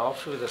 না না,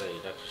 অসুবিধা নেই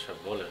ডাক্তার সাহেব,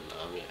 বলেন না।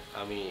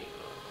 আমি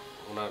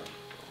ওনার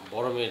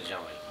বড় মেয়ের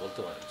জামাই, বলতে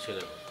পারেন,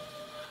 ছেলের মতো।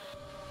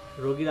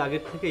 রোগীর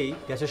আগের থেকেই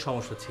গ্যাসের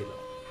সমস্যা ছিল,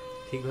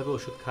 ঠিকভাবে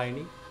ওষুধ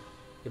খায়নি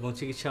এবং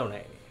চিকিৎসাও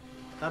নেয়নি।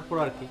 তারপর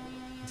আর কি,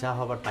 যা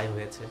হবার তাই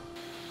হয়েছে।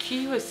 কি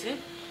হয়েছে?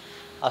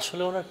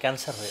 আসলে ওনার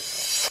ক্যান্সার হয়েছে।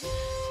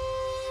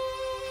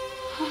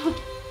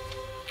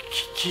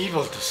 কি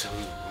বলতেছেন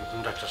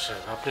ডাক্তার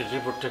সাহেব? আপনি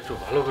রিপোর্টটা একটু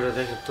ভালো করে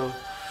দেখেন তো।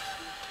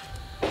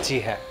 জি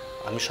হ্যাঁ,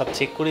 আমি সব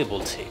চেক করেই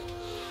বলছি।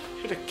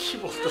 এটা কি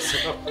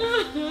বলতেছেন আপনি?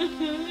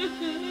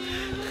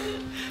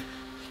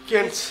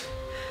 ক্যান্সার?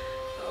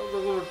 আমি তো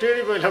কোনো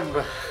টেরই পাইলাম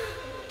না।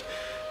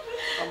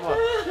 আমার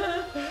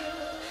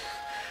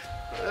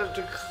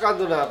একটু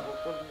কাঁদো না,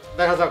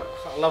 দেখা যাক,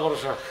 আল্লাহ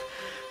ভরসা।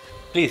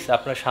 প্লিজ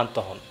আপনারা শান্ত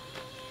হন।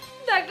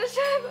 ডাক্তার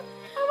সাহেব,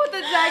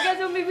 আমাদের জায়গা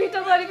জমি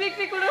ভিটা বাড়ি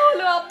বিক্রি করে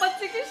হলো আব্বার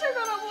চিকিৎসা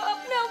করাবো।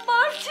 আপনি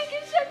আব্বার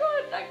চিকিৎসা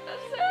করেন ডাক্তার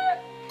সাহেব,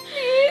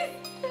 প্লিজ।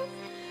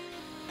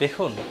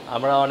 দেখুন,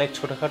 আমরা অনেক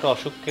ছোটোখাটো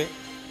অসুখকে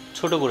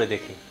ছোট করে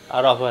দেখি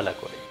আর অবহেলা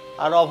করি।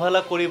 আর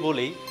অবহেলা করি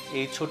বলেই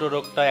এই ছোট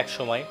রোগটা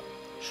একসময়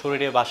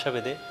শরীরে বাসা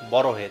বেঁধে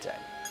বড় হয়ে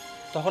যায়।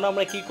 তখন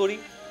আমরা কি করি?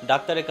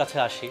 ডাক্তারের কাছে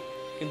আসি,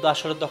 কিন্তু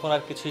আসলে তখন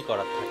আর কিছুই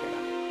করার থাকে না।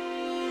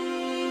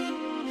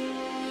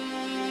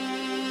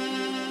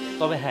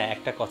 তবে হ্যাঁ,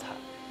 একটা কথা,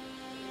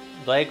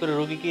 দয়া করে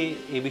রোগীকে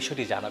এই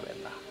বিষয়টি জানাবেন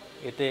না।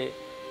 এতে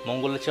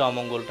মঙ্গলের চেয়ে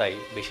অমঙ্গলটাই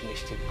বেশি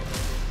নিশ্চিত,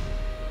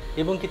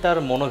 এবং কি তার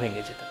মনও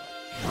ভেঙে যেতে পারে।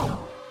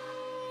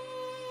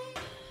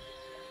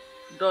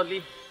 ডলি,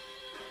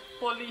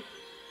 পলি,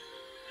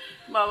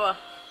 বাবা,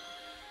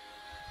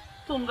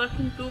 তোমরা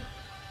কিন্তু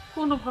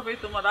কোনোভাবেই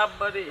তোমার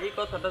আব্বারে এই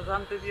কথাটা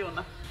জানতে দিও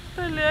না,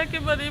 তাহলে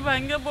একেবারেই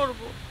ভাঙ্গা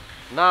পড়বো।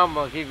 না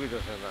আম্মা, কি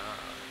কইতেছে না,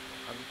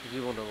 আমি তো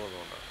জীবনে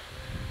বলবো না,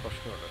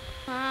 কষ্ট হবে।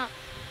 হ্যাঁ,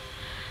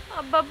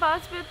 আব্বা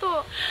বাঁচবে তো?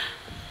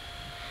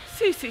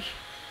 সি সি,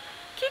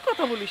 কি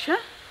কথা বলিস?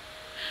 হ্যাঁ,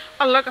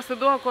 আল্লাহর কাছে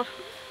দোয়া কর,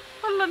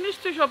 আল্লাহ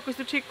নিশ্চয়ই সব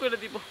কিছু ঠিক করে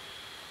দিব।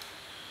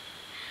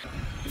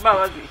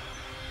 বাবাজি,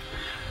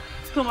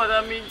 তোমার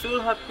আমি জোর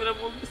হাত করে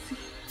বলতেছি,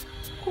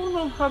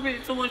 কোনোভাবেই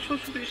তোমার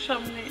শ্বশুরের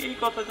সামনে এই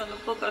কথা যেন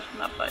প্রকাশ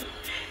না পায়,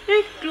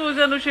 একটুও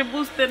যেন সে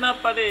বুঝতে না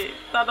পারে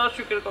তার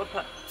অসুখের কথা।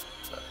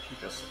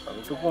 ঠিক আছে,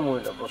 আমি তো কমই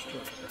না, কষ্ট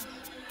হচ্ছে।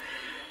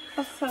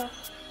 আচ্ছা,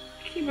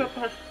 কি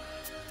ব্যাপার,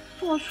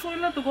 তোমার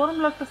শরীরে তো গরম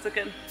লাগতেছে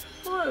কেন?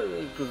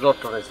 একটু জ্বর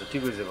টরাইছে,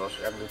 ঠিক হয়েছে বস,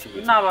 একদম ঠিক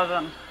হয়েছে। না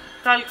বাগান,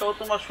 কালকেও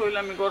তোমার শরীর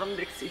আমি গরম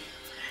দেখছি,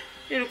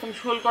 এরকম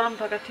শরীর গরম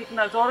থাকা ঠিক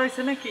না। জ্বর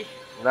হয়েছে নাকি?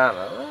 না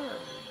না,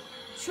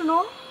 শুনো,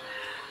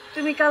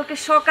 তুমি কালকে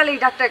সকালেই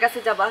ডাক্তারের কাছে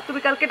যাবা, তুমি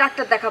কালকে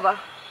ডাক্তার দেখাবা।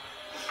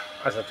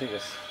 আচ্ছা ঠিক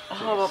আছে।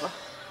 হ্যাঁ বাবা,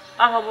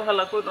 আর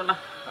অবহেলা করো না।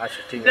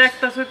 আচ্ছা ঠিক আছে।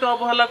 দেখতেছই তো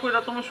অবহেলা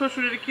কইরা তোমার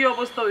শ্বশুরের কি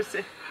অবস্থা হয়েছে,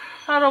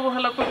 আর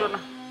অবহেলা করো না।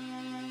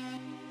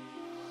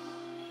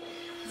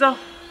 যাও,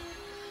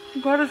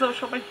 ঘরে যাও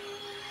সবাই।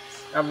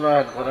 আমরা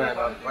ঘরে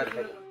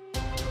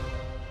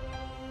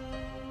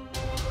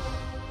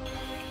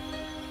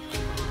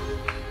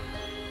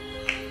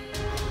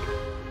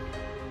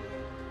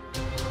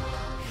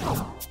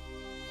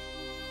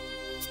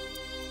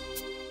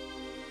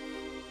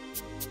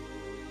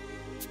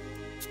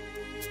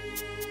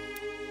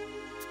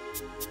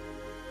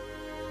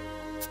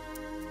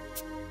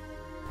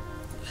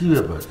কি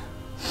ব্যাপার,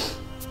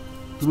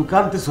 তুমি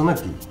কাঁদতেছো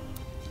নাকি?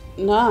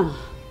 না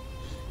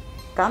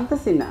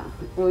কাঁদতেছি না,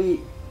 ওই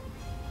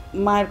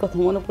মায়ের কথা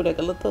মনে পড়ে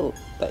গেল তো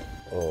তাই।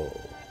 ও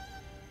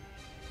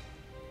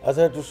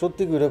আচ্ছা, একটু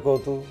সত্যি করে কও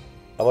তো,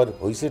 আমার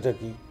হয়েছেটা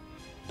কি?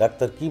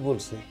 ডাক্তার কি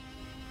বলছে?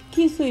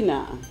 কিছুই না,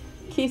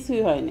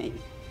 কিছুই হয় নাই।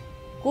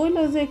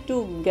 কইলো যে একটু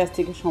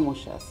গ্যাস্ট্রিকের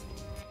সমস্যা আছে।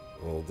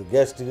 তো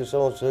গ্যাস্ট্রিকের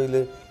সমস্যা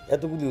হইলে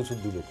এতগুলি ওষুধ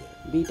দিল কে?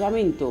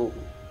 ভিটামিন তো,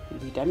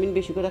 ভিটামিন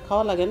বেশি করে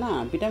খাওয়া লাগে না,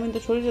 ভিটামিন তো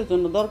শরীরের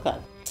জন্য দরকার।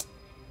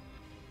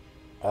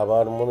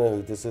 আমার মনে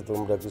হইতেছে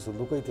তোমরা কিছু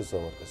লুকাইতেছো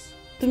আমার কাছে।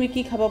 তুমি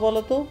কি খাবা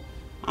বলো তো?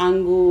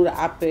 আঙ্গুর,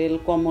 আপেল,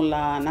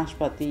 কমলা,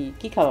 নাশপাতি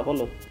কি খাবা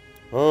বলো?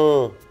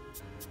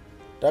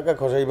 টাকা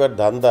খসাইবার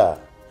ধান্দা?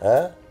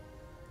 হ্যাঁ,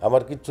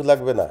 আমার কিচ্ছু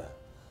লাগবে না।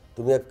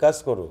 তুমি এক কাজ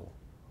করো,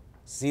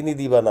 চিনি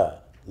দিবা না,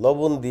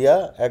 লবণ দিয়া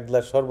 1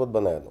 গ্লাস শরবত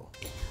বানায় আনো।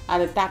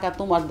 আরে টাকা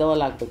তোমার দেওয়া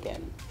লাগবে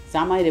কেন?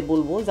 জামাইরে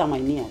বলবো,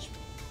 জামাই নিয়ে আসবে।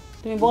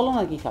 তুমি বলো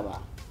না কি খাবা।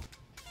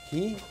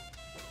 কি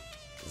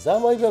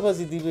জামাই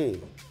বাবাজি দিবে?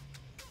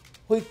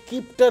 ওই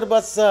কিপটার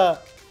বাচ্চা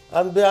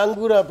আনবে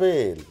আঙ্গুর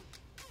আপেল?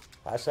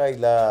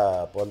 হাসাইলা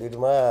পলির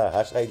মা,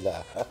 হাসাইলা।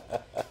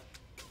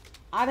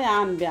 আরে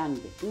আনবে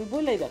আনবে, তুমি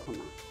বললেই দেখো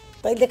না।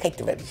 তাইলে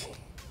খাইতে পারি।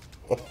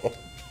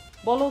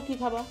 বলো কি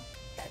খাবা।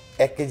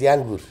 1 কেজি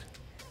আঙ্গুর,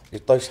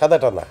 তই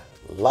সাদাটা না,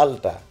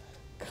 লালটা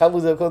খাবো,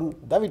 যখন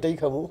দামিটাই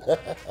খাবো।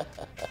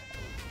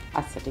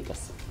 আচ্ছা ঠিক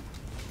আছে।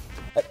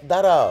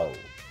 দাঁড়াও,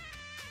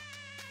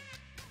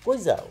 কই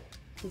যাও?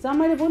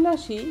 জামাইরে বলে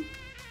আসি।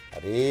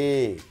 আরে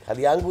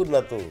খালি আঙ্গুর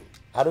না তো,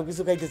 আরো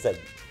কিছু খাইতে চাই।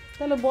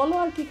 তাহলে বলো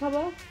আর কি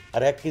খাবা।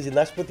 আর 1 কেজি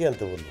নাশপাতি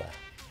আনতে বলবা।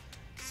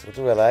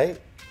 ছোটবেলায়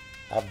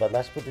আব্বা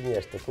নাশপাতি নিয়ে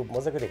আসতে খুব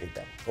মজা করে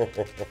খেতাম।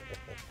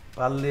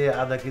 পারলে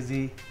আধা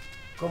কেজি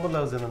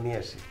কমলাও যেন নিয়ে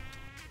আসি।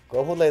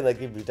 কমলায়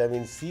নাকি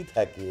ভিটামিন সি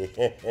থাকে।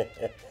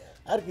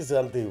 আর কিছু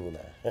আনতে হইব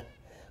না।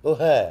 ও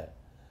হ্যাঁ,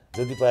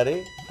 যদি পারে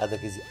আধা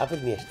কেজি আপেল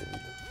নিয়ে আসতে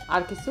বলব।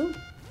 আর কিছু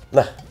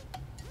না,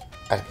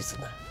 আর কিছু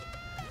না।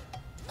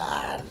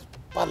 আর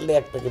পারলে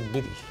 1 প্যাকেট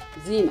বিড়ি।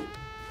 জি না,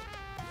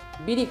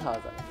 বিড়ি খাওয়া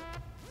যাবে না।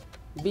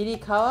 বিড়ি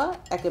খাওয়া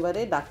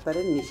একেবারে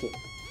ডাক্তারের নিষেধ।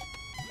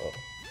 ও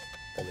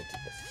তাহলে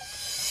ঠিক আছে।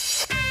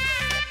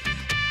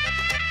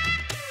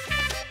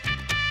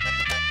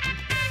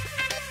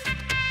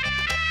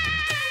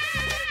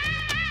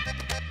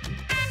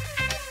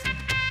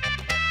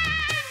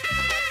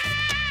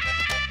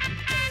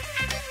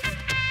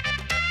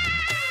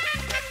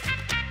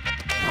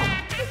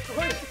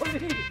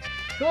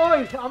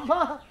 কই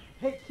আম্মা,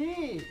 কি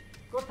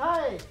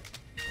কোথায়,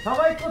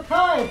 সবাই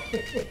কোথায়?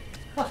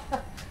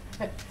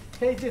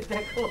 এই যে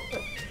দেখো,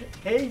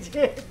 এই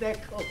যে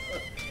দেখো,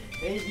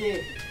 এই যে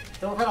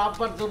তোমার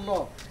আব্বার জন্য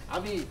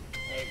আমি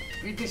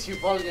বিদেশি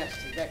ফল নিয়ে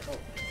আসছি। দেখো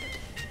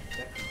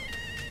দেখো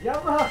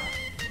আম্মা,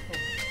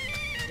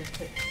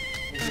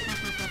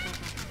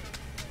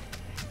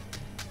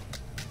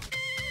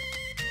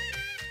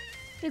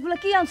 এগুলা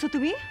কি আনছো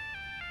তুমি?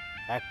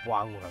 1 পো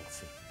আঙুর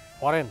আনছি,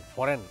 ফরেন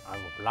ফরেন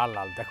আঙুর, লাল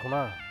লাল, দেখো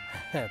না।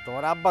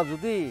 তোমার আব্বা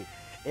যদি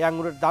এই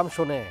আঙুরের দাম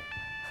শোনে,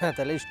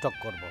 তাহলে স্টক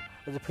করবো।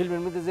 ওই যে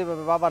ফিল্মের মধ্যে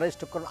যেভাবে বাবার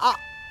স্টক করবো।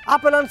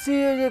 আপেল আনছি,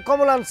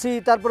 কমলা আনছি,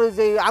 তারপরে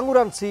যে আঙুর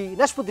আনছি,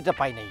 নাশপাতিটা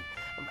পাই নাই।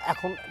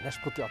 এখন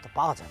নাশপাতি অত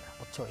পাওয়া যায় না,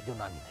 বুঝছো, এই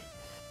জন্য আনি নাই।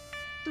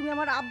 তুমি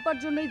আমার আব্বার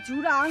জন্য এই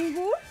ঝুরা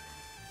আঙ্গুর,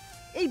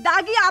 এই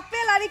দাগি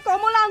আপেল আর এই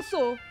কমলা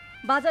আনছো?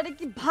 বাজারে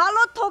কি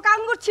ভালো থোক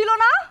আঙ্গুর ছিল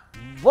না?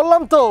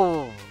 বললাম তো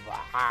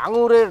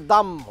আঙুরের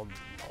দাম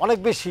অনেক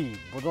বেশি,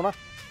 বুঝো না।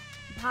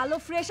 ভালো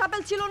ফ্রেশ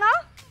আপেল ছিল না?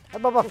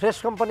 বাবা ফ্রেশ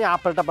কোম্পানি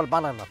আপেল টাপেল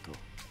বানায় না তো।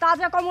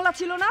 তাজা কমলা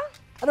ছিল না?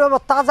 আরে বাবা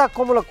তাজা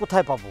কমলা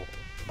কোথায় পাবো?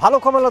 ভালো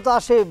কমলা তো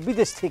আসে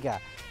বিদেশ থেকে।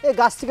 এই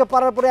গাছ থেকে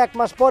পাড়ার পরে 1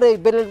 মাস পরে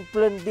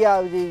প্লেন দিয়া,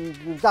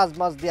 জাহাজ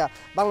মাছ দিয়া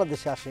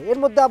বাংলাদেশে আসে। এর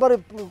মধ্যে আবার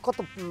কত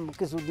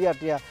কিছু দিয়া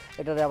টিয়া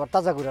এটারে আবার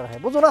তাজা করে রাখে,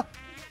 বুঝো না।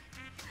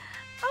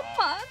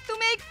 আম্মা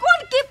তুমি এই কোন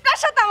কিপটার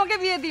সাথে আমাকে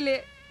বিয়ে দিলে?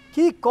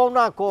 কি কও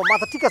না কো,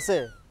 মাথা ঠিক আছে?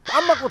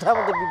 আম্মা কোথায়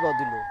আমাদের বিবাহ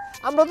দিল?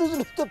 আমরা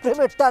দুজন তো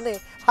প্রেমের টানে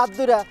হাত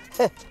ধরে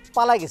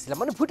পালাই গেছিলাম,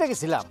 মানে ফুটে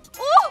গেছিলাম।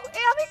 ওহ,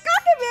 এই আমি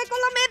কাকে বিয়ে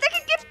করলাম? এ দেখি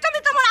কিপটামি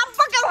তোমার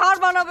আব্বাকে হার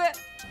বানাবে।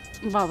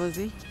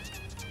 বাবাজি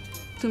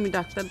তুমি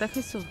ডাক্তার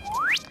দেখাইছো?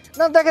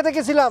 না দেখাতে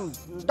গেছিলাম,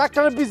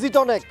 ডাক্তারের ভিজিট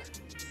অনেক,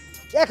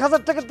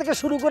 1000 টাকা থেকে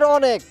শুরু করে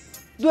অনেক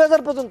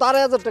 2000 পর্যন্ত,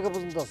 2500 টাকা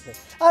পর্যন্ত আছে।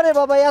 আরে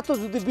বাবা এত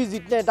যদি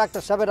ভিজিট নেয়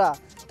ডাক্তার সাহেবেরা,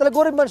 তাহলে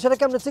গরিব মানুষেরা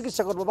কেমনে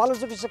চিকিৎসা করবো? ভালো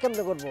চিকিৎসা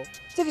কেমনে করবো?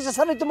 চিকিৎসা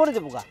ছাড়াই তো মরে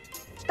যাবো গা।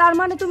 তার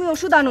মানে তুমি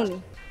ওষুধ আনোনি?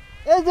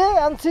 এই যে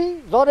আনছি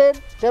জ্বরের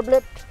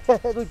ট্যাবলেট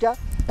 2টা,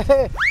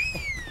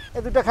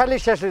 এই 2টা খাইলে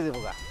শেষ হয়ে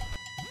যাবো গা।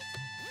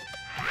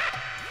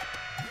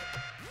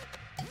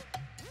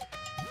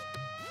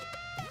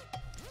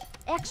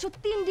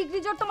 $103 ডিগ্রি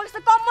জ্বর তোমার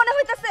কাছে কম মনে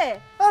হইতেছে?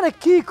 আরে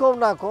কি কম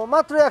না কম,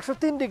 মাত্র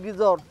 103 ডিগ্রি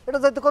জ্বর, এটা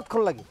যাইতে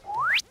কতক্ষণ লাগে?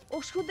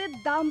 ওষুধের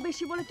দাম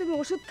বেশি বলে তুমি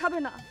ওষুধ খাবে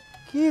না?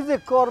 কি যে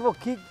করবো,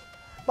 কি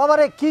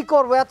বাবারে কি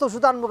করবো, এত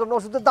ওষুধ আনবো কেন?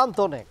 ওষুধের দাম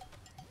তো অনেক।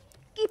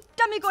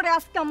 কিপটামি করে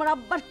আজকে আমার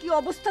আব্বার কি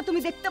অবস্থা তুমি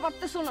দেখতে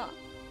পারতেছো না?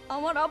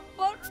 আমার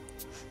আব্বার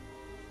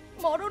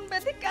মরণ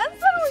ব্যাধি,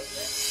 ক্যান্সার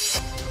হয়েছে।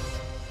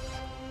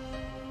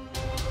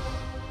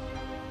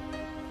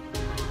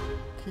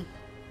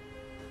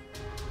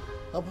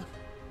 আমার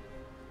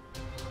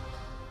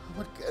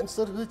আমার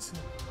ক্যান্সার হয়েছে।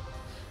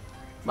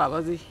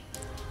 বাবাজি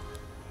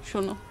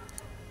শোনো,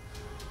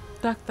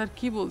 ডাক্তার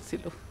কি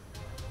বলছিল?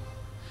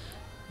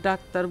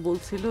 ডাক্তার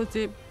বলছিল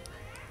যে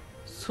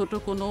ছোট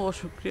কোনো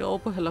অসুখকে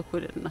অবহেলা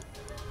করেন না,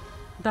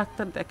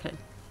 ডাক্তার দেখায়।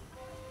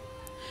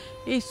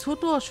 এই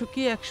ছোট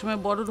অসুখই একসময়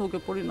বড় রোগে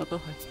পরিণত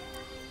হয়।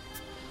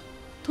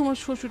 তোমার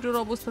শ্বশুরের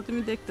অবস্থা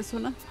তুমি দেখতেছো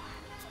না,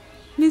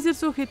 নিজের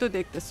চোখেই তো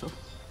দেখতেছো।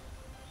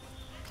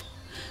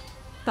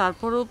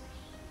 তারপরও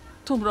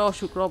তোমরা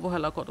অসুখের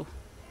অবহেলা করো,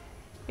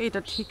 এটা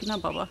ঠিক না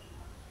বাবা।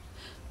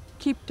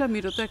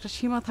 কিপটামিরও তো একটা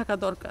সীমা থাকা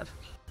দরকার।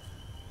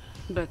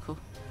 দেখো,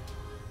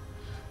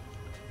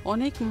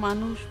 অনেক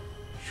মানুষ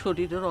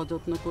শরীরের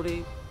অযত্ন করে,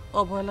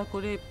 অবহেলা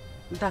করে,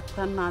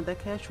 ডাক্তার না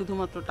দেখায়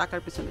শুধুমাত্র টাকার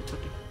পেছনে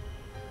ছোটে,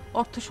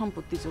 অর্থ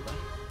সম্পত্তি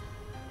জোগায়।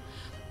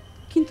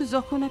 কিন্তু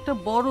যখন একটা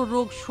বড়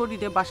রোগ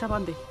শরীরে বাসা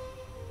বাঁধে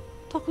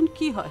তখন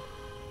কি হয়?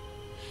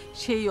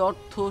 সেই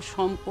অর্থ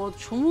সম্পদ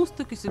সমস্ত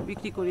কিছু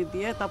বিক্রি করে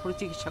দিয়ে তারপরে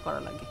চিকিৎসা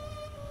করা লাগে।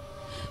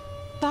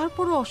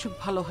 তারপরও অসুখ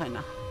ভালো হয়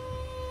না,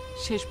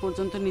 শেষ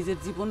পর্যন্ত নিজের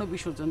জীবনও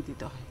বিসর্জন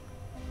দিতে হয়।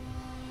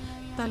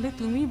 তাহলে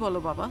তুমিই বলো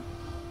বাবা,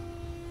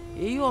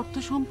 এই অর্থ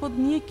সম্পদ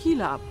নিয়ে কি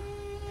লাভ?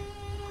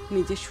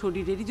 নিজের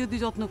শরীরেরই যদি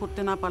যত্ন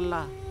করতে না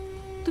পারলা,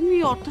 তুমি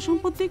এই অর্থ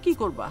সম্পদ দিয়ে কি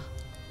করবা?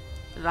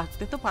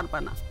 রাখতে তো পারবা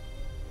না।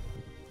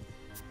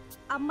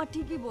 আম্মা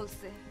ঠিকই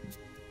বলছে,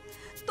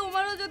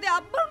 তোমারও যদি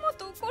আব্বার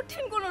মতো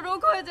কঠিন কোনো রোগ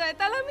হয়ে যায়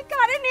তাহলে আমি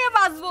কারে নিয়ে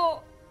বাঁচবো?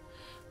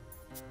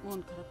 মন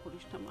খারাপ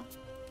করিস না মা,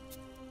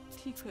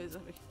 ঠিক হয়ে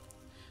যাবে,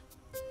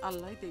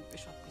 আল্লাহই দেখবে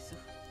সবকিছু।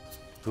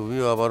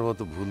 তুমিও আমার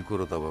মতো ভুল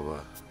করো না বাবা।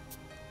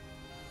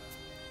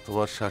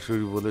 তোমার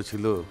শাশুড়ি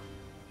বলেছিল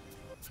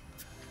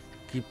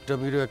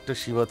কিপটামিরও একটা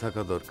সীমা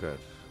থাকা দরকার,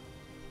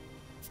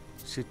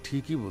 সে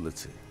ঠিকই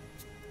বলেছে।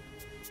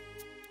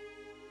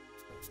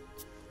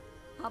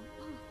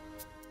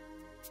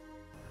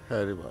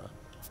 হ্যাঁ রে মা,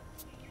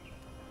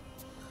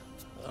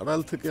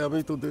 আড়াল থেকে আমি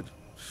তোদের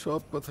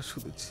সব কথা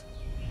শুনেছি।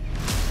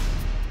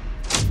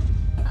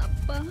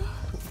 আব্বা,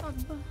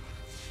 আব্বা।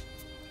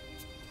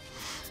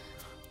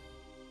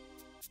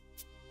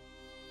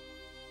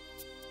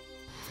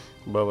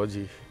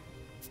 বাবাজি,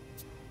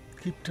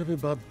 কিপটামি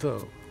বাদ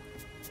দাও।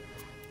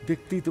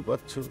 দেখতেই তো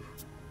পাচ্ছ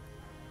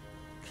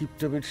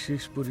কিপটামির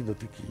শেষ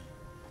পরিণতি কি।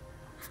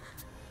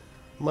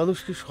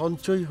 মানুষকে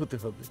সঞ্চয় হতে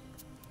হবে।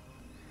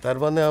 তার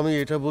মানে আমি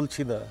এটা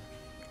বলছি না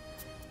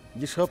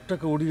যে সব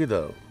টাকা উড়িয়ে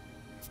দাও,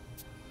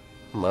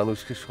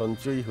 মানুষকে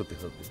সঞ্চয়ই হতে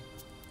হবে,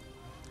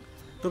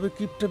 তবে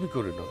কিপটামি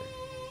করে নয়।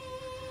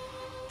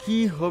 কি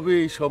হবে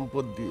এই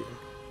সম্পদ দিয়ে?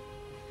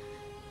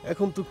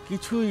 এখন তো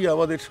কিছুই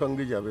আমাদের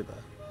সঙ্গে যাবে না,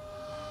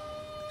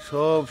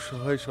 সব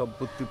সহায়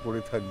সম্পত্তি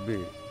পড়ে থাকবে,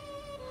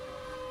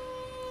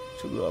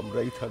 শুধু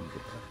আমরাই থাকবো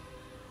না।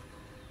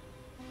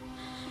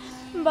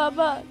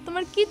 বাবা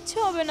তোমার কিচ্ছু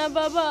হবে না,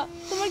 বাবা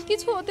তোমার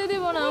কিছু হতে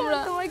দেব না আমরা।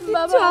 তোমার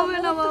কিচ্ছু হবে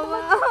না বাবা,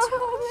 কিচ্ছু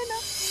হবে না।